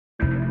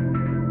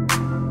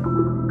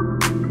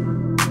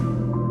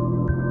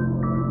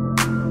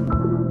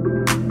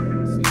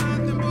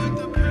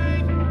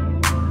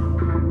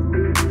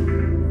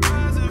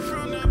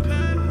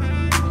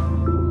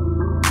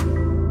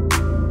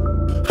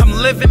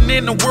living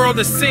in a world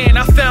of sin.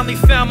 I finally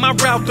found my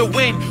route to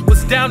win.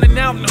 Was down and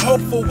out and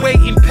hopeful,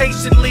 waiting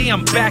patiently.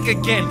 I'm back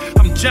again.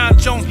 I'm John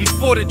Jones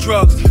before the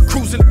drugs,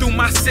 cruising through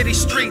my city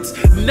streets.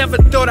 Never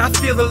thought I'd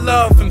feel the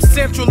love. From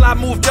Central I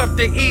moved up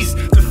the East,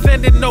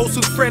 defending those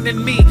who friended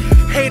me.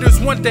 Haters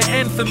want the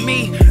end for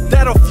me,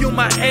 that'll fuel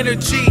my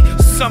energy.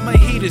 Summer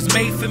heat is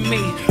made for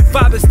me.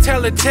 Fathers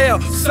tell a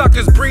tale,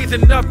 suckers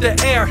breathing up the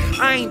air.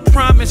 I ain't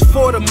promised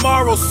for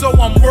tomorrow, so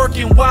I'm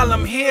working while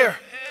I'm here.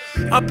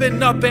 Up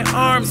in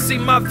arms, see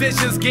my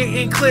visions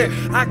getting clear.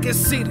 I can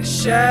see the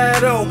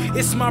shadow,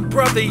 it's my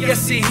brother,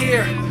 yes he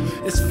here.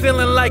 It's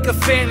feeling like a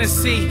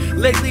fantasy.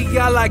 Lately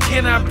y'all, I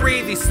cannot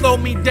breathe. He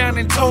slowed me down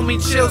and told me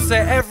chill,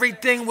 said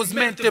everything was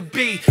meant to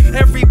be.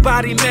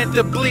 Everybody meant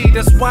to bleed,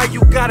 that's why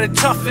you gotta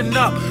toughen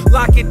up.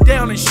 Lock it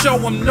down and show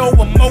them no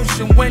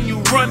emotion when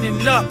you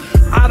running up.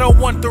 I don't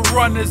want the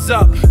runners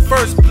up,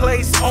 first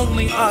place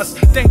only us.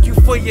 Thank you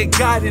for your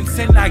guidance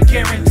and I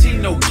guarantee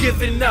no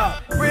giving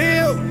up.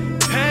 Real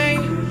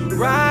pain,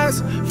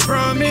 rise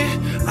from it.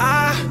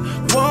 I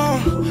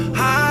won't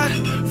hide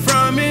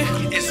from it.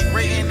 It's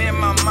written in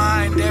my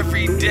mind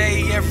every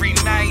day, every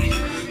night.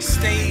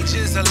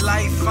 Stages of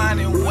life,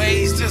 finding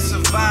ways to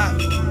survive.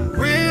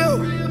 Real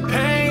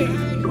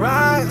pain,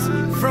 rise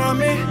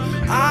from it.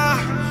 I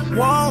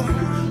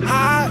won't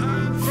hide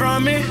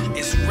from it.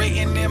 It's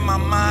written in my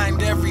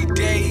mind every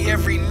day,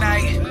 every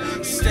night.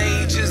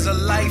 Stages of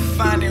life,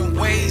 finding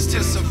ways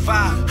to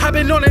survive. I've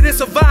been on it to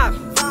survive.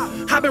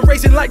 I've been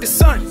racing like the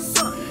sun.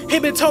 He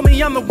been told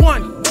me I'm the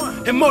one,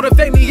 and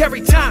motivate me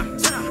every time.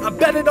 I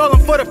bet it all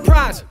on for the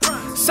prize.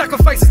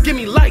 Sacrifices give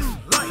me life,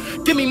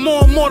 give me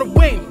more and more to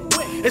win.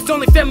 It's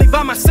only family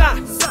by my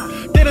side.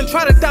 They done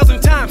tried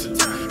 1,000 times.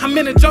 I'm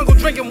in the jungle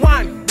drinking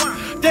wine.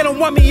 They don't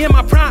want me in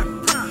my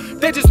prime,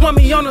 they just want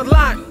me on the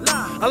line.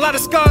 A lot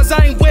of scars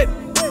I ain't with,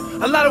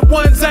 a lot of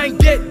ones I ain't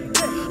get,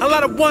 a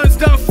lot of ones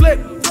done flip.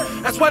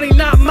 That's why they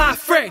not my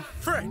friend.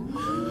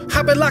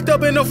 I've been locked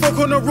up in a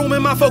four-corner room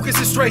and my focus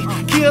is straight.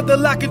 Key up the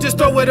lock and just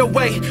throw it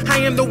away. I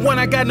am the one,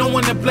 I got no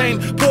one to blame.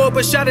 Pour up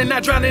a shot and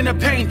not drown in the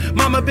pain.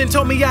 Mama been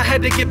told me I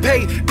had to get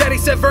paid. Daddy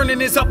said Vernon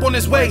is up on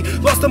his way.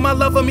 Lost of my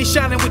love of me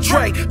shining with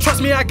Trey.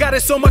 Trust me, I got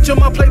it so much on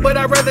my plate, but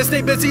I'd rather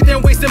stay busy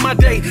than wasting my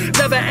day.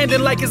 Never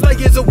ending like it's like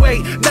years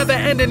away. Never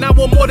ending, I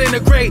want more than a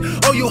grade.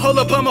 Oh, you hold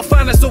up, I'ma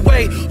find us a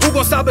way. Who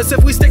gon' stop us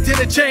if we stick to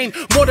the chain?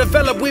 More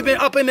developed, we've been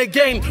up in the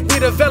game. We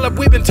developed,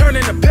 we've been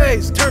turning the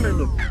page. Turning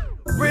the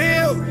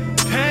real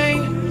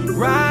pain,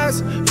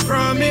 rise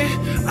from it.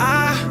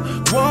 I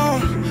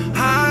won't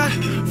hide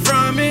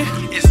from it.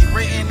 It's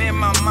written in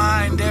my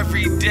mind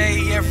every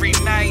day, every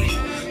night.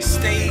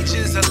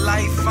 Stages of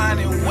life,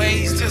 finding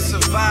ways to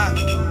survive.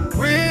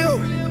 Real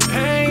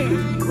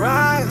pain,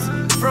 rise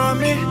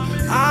from it.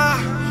 I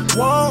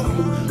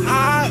won't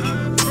hide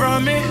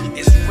from it.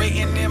 It's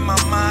written in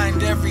my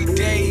mind every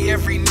day,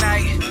 every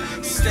night.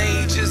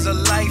 Stages of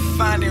life,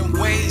 finding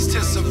ways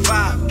to survive.